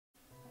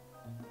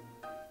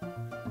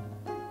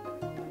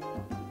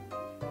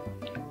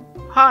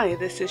Hi,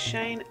 this is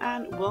Chaynne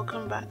and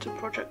welcome back to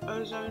Project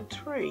Ozone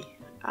 3.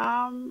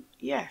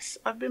 Yes,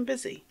 I've been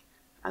busy,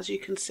 as you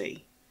can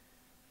see.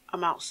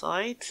 I'm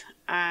outside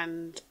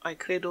and I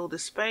cleared all the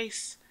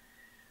space.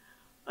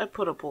 I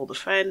put up all the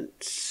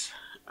fence.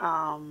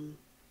 I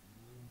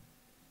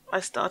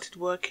started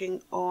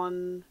working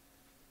on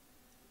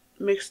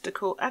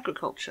mystical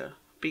agriculture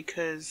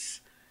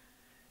because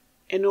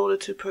in order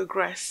to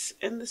progress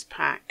in this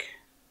pack,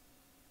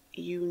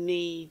 you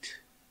need...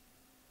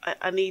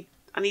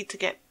 I need to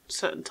get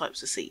certain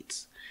types of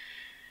seeds.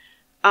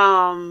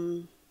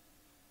 And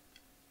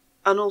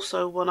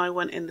also when I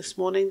went in this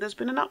morning, there's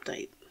been an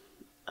update.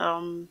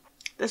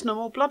 There's no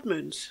more blood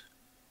moons,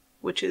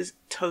 which is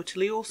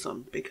totally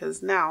awesome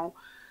because now,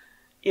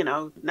 a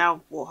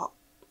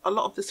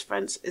lot of this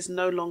fence is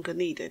no longer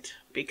needed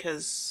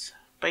because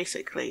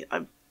basically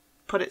I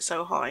put it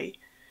so high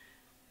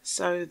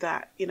so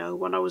that,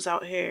 when I was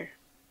out here,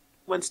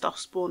 when stuff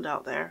spawned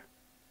out there,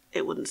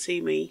 it wouldn't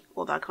see me,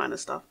 all that kind of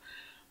stuff.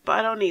 But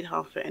I don't need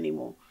half of it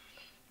anymore.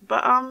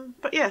 But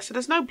yeah, so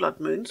there's no blood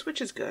moons, which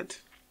is good.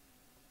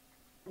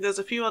 There's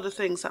a few other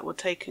things that were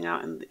taken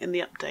out in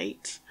the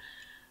update.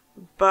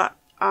 But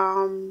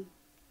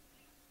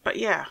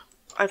yeah,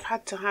 I've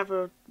had to have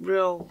a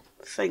real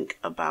think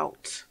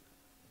about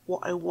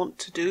what I want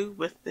to do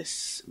with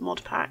this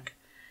mod pack.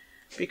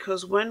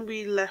 Because when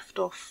we left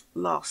off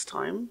last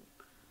time,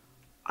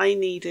 I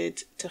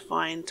needed to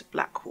find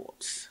black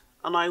quartz.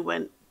 And I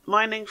went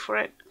mining for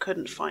it,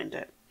 couldn't find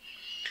it.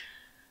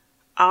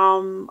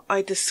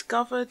 I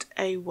discovered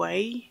a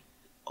way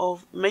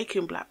of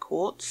making black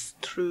quartz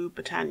through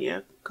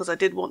Britannia because I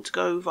did want to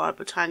go via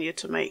Britannia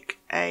to make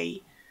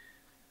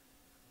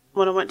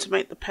when I went to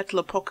make the Petal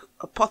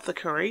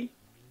Apothecary,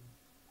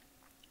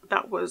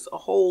 that was a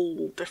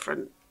whole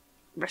different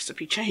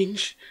recipe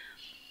change.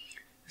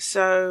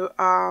 So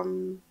I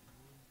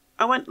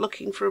went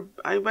looking, on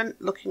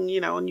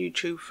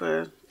YouTube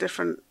for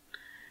different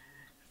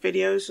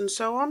videos and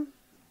so on,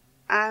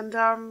 and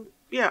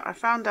yeah, I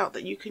found out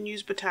that you can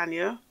use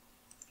Britannia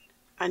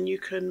and you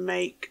can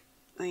make,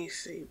 let me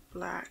see,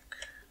 black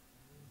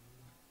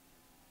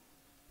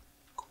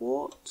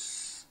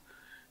quartz.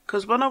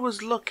 Because when I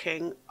was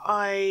looking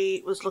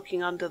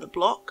under the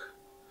block,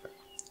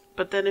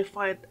 but then if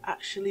I had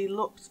actually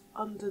looked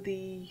under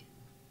the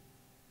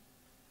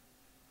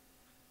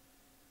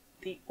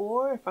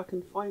ore, if I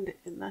can find it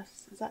in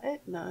this, is that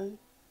it? No.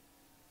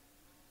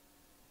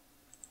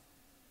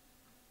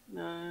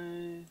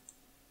 No.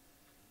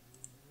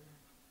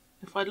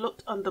 If I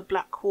looked under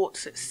black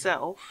quartz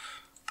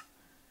itself,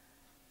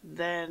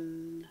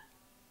 then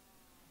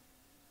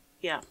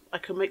yeah, I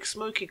can make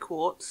smoky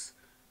quartz,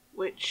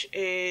 which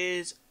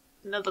is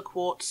another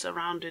quartz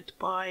surrounded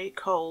by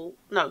coal.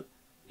 No,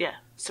 yeah,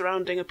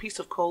 surrounding a piece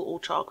of coal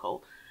or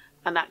charcoal,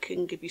 and that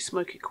can give you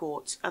smoky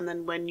quartz. And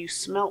then when you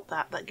smelt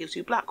that, that gives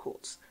you black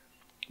quartz,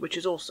 which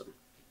is awesome.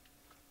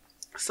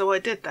 So I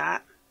did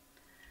that,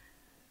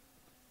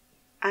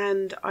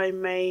 and I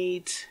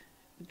made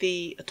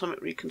the atomic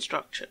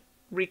reconstructor,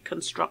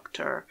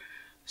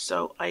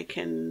 so I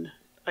could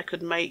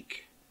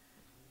make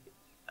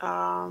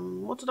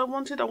what did I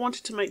wanted? I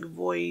wanted to make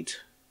void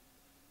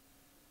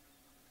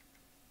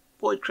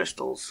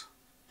crystals.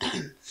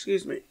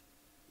 Excuse me.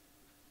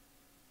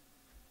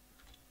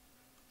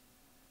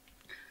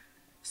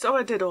 So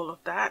I did all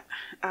of that.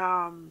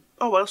 I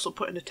also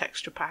put in a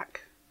texture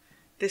pack.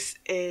 This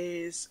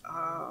is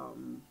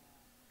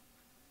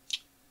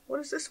what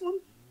is this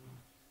one?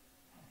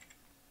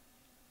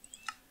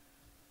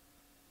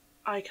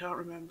 I can't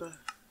remember.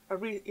 A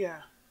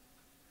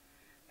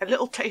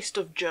little taste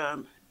of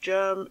germ.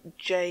 Germ,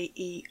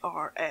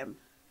 J-E-R-M.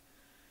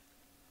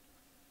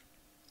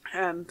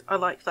 And I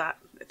like that.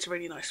 It's a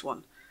really nice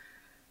one.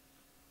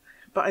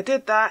 But I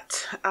did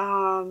that.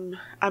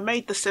 I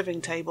made the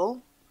sieving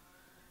table.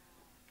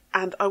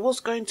 And I was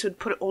going to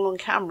put it all on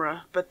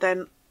camera, but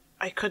then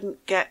I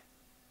couldn't get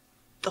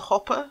the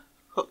hopper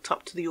hooked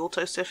up to the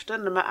auto sifter.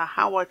 No matter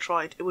how I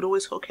tried, it would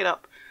always hook it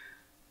up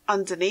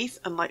underneath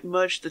and like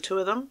merge the two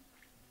of them.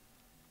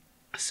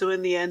 So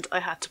in the end I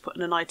had to put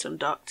in an item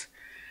duct,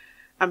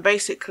 and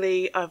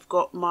basically I've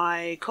got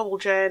my cobble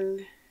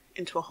gen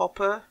into a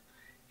hopper,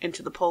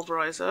 into the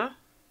pulverizer,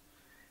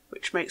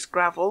 which makes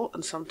gravel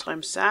and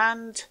sometimes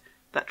sand,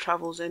 that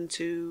travels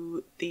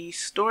into the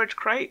storage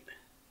crate,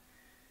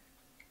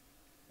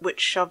 which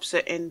shoves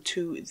it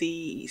into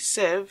the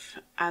sieve,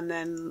 and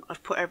then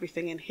I've put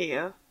everything in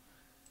here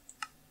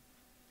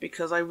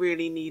because I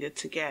really needed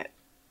to get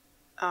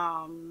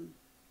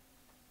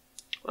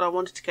I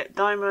wanted to get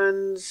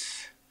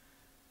diamonds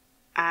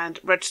and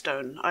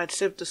redstone. I had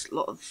sieved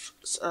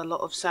a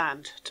lot of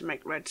sand to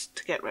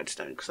get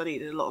redstone because I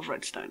needed a lot of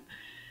redstone.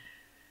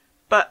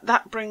 But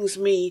that brings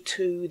me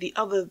to the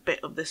other bit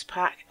of this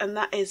pack, and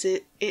that is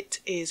it. It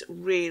is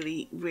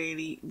really,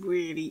 really,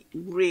 really,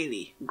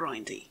 really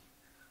grindy.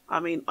 I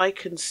mean, I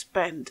can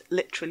spend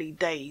literally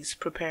days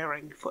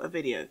preparing for a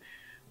video,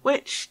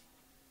 which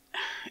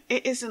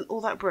it isn't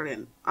all that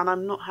brilliant, and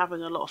I'm not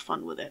having a lot of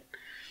fun with it.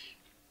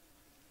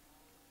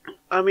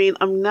 I mean,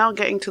 I'm now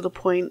getting to the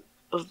point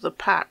of the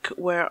pack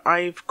where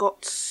I've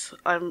got,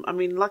 I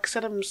mean, like I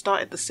said, I'm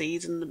started the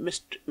seeds in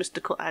the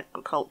mystical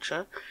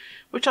agriculture,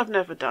 which I've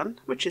never done,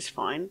 which is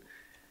fine.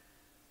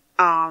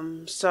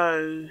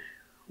 So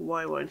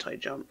why won't I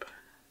jump?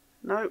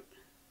 Nope.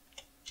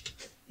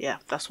 Yeah,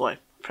 that's why. I'm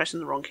pressing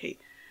the wrong key.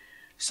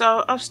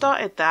 So I've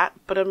started that,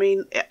 but I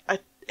mean,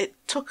 it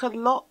took a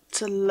lot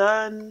to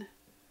learn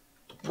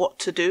what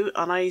to do,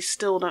 and I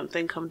still don't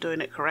think I'm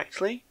doing it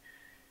correctly,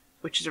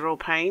 which is a real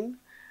pain.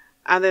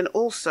 And then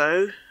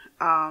also,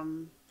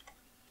 the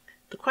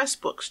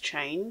quest books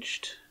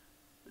changed.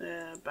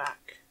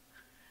 Back.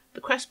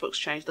 The quest books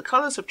changed. The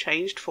colours have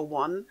changed for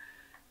one,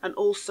 and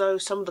also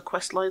some of the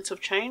quest lines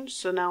have changed.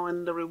 So now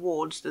in the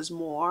rewards there's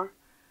more,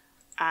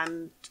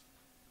 and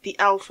the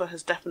alpha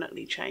has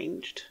definitely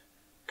changed,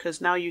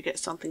 because now you get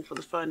something for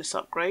the furnace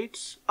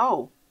upgrades.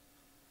 Oh.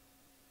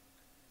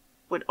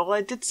 Wait, oh,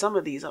 I did some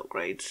of these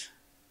upgrades.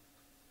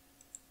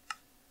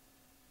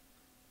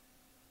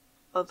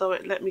 Although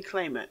it let me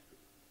claim it.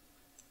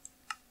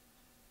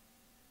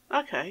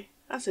 Okay,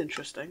 that's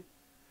interesting.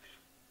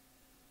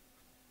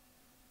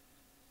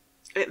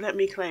 It let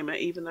me claim it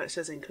even though it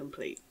says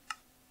incomplete.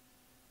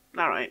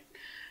 Alright.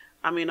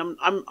 I mean, I'm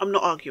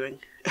not arguing.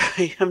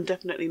 I'm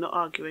definitely not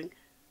arguing.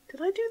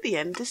 Did I do the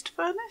endest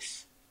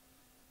furnace?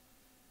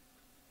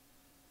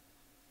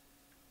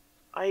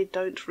 I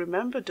don't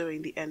remember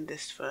doing the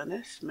endest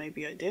furnace.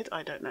 Maybe I did.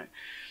 I don't know.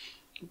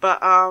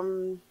 But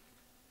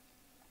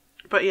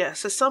yeah.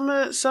 So some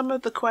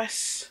of the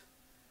quests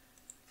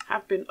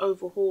have been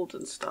overhauled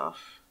and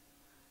stuff.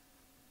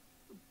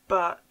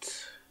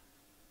 But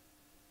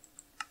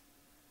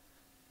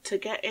to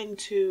get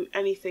into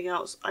anything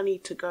else, I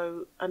need to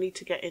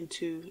get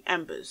into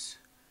Embers.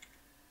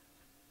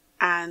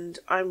 And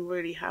I'm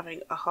really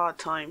having a hard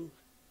time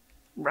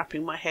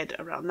wrapping my head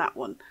around that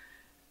one.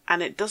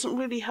 And it doesn't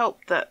really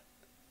help that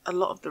a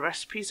lot of the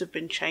recipes have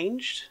been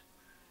changed.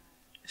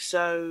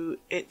 So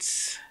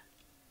it's,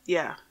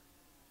 yeah,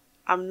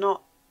 I'm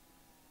not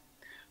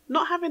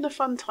having a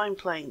fun time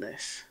playing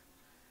this.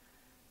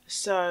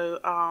 So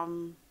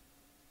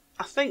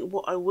I think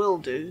what I will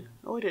do,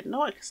 oh, I didn't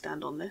know I could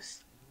stand on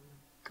this.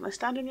 Can I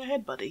stand on your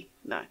head, buddy?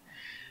 No.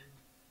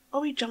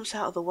 Oh, he jumps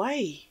out of the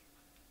way.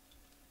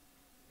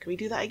 Can we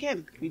do that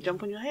again? Can we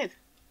jump on your head?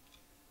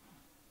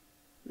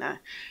 No.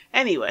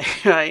 Anyway,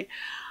 right.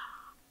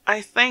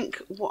 I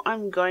think what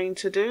I'm going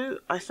to do,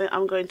 I think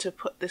I'm going to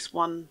put this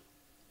one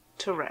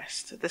to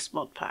rest, this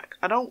mod pack.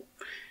 I don't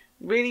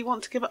really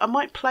want to give it, I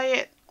might play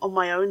it on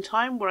my own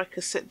time where I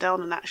could sit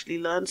down and actually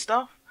learn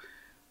stuff.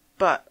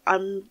 But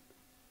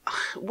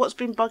what's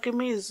been bugging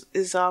me is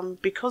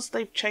because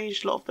they've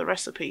changed a lot of the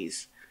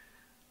recipes,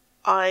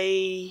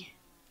 I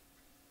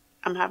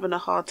am having a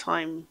hard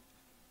time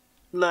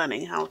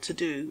learning how to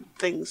do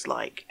things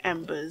like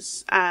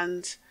Embers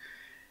and,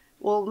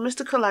 well,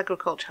 mystical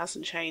agriculture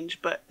hasn't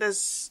changed, but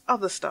there's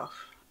other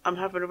stuff. I'm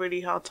having a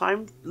really hard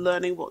time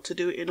learning what to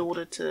do in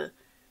order to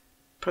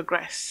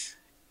progress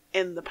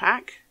in the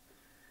pack.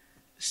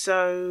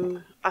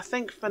 So I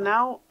think for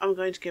now I'm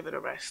going to give it a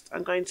rest.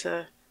 I'm going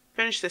to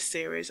finish this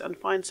series and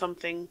find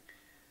something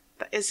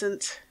that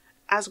isn't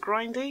as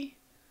grindy.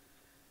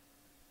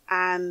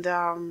 And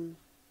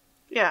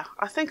yeah,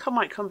 I think I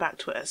might come back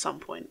to it at some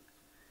point.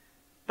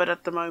 But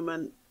at the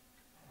moment,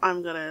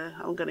 I'm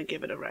gonna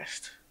give it a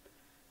rest.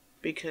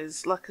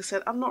 Because, like I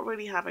said, I'm not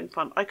really having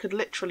fun. I could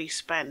literally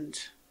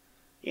spend,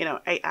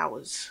 8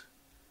 hours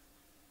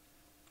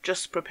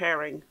just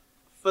preparing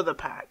for the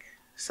pack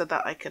so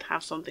that I could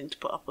have something to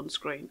put up on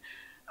screen.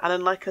 And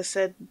then, like I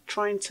said,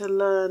 trying to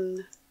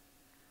learn...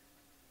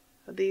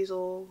 Are these are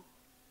all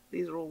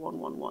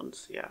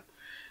 111s, yeah.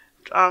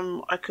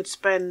 I could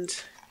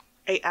spend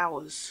 8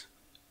 hours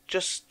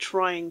just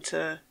trying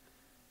to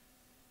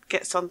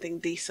get something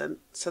decent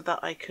so that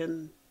I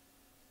can,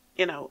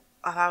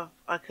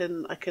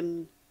 I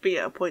can be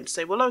at a point to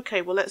say, well,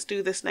 okay, well, let's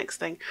do this next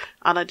thing.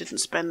 And I didn't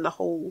spend the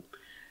whole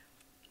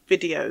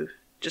video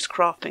just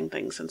crafting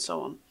things and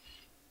so on.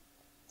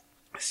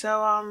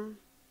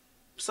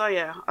 So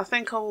yeah, I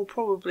think I will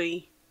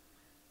probably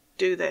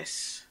do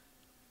this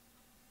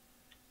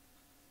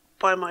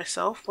by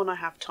myself when I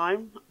have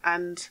time,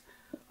 and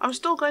I'm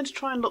still going to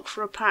try and look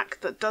for a pack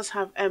that does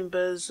have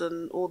Embers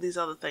and all these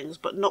other things,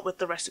 but not with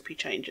the recipe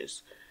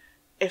changes.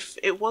 If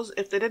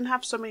they didn't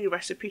have so many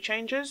recipe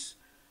changes,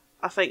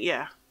 I think,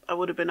 yeah, I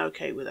would have been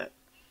okay with it.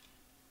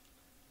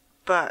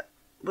 But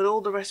with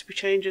all the recipe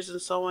changes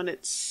and so on,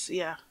 it's,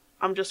 yeah,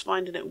 I'm just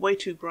finding it way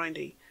too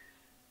grindy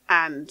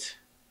and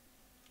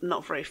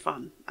not very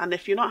fun. And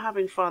if you're not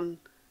having fun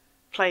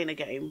playing a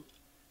game,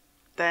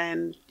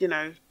 then,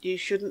 you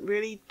shouldn't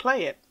really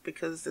play it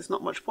because there's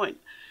not much point.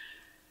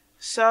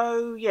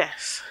 So,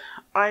 yes,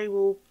 I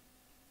will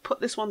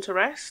put this one to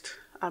rest.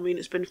 I mean,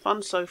 it's been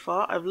fun so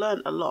far. I've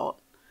learned a lot,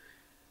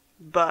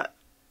 but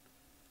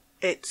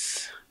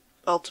it's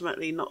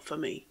ultimately not for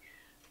me.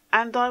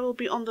 And I will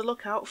be on the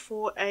lookout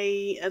for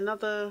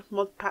another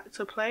mod pack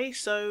to play,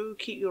 so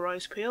keep your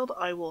eyes peeled.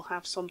 I will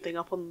have something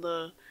up on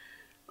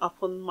up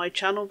on my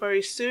channel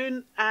very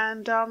soon,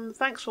 and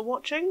thanks for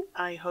watching.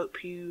 I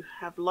hope you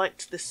have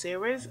liked this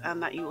series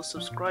and that you will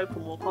subscribe for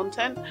more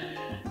content,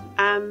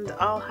 and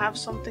I'll have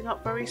something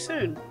up very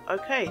soon.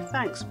 Okay,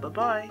 thanks, bye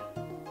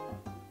bye.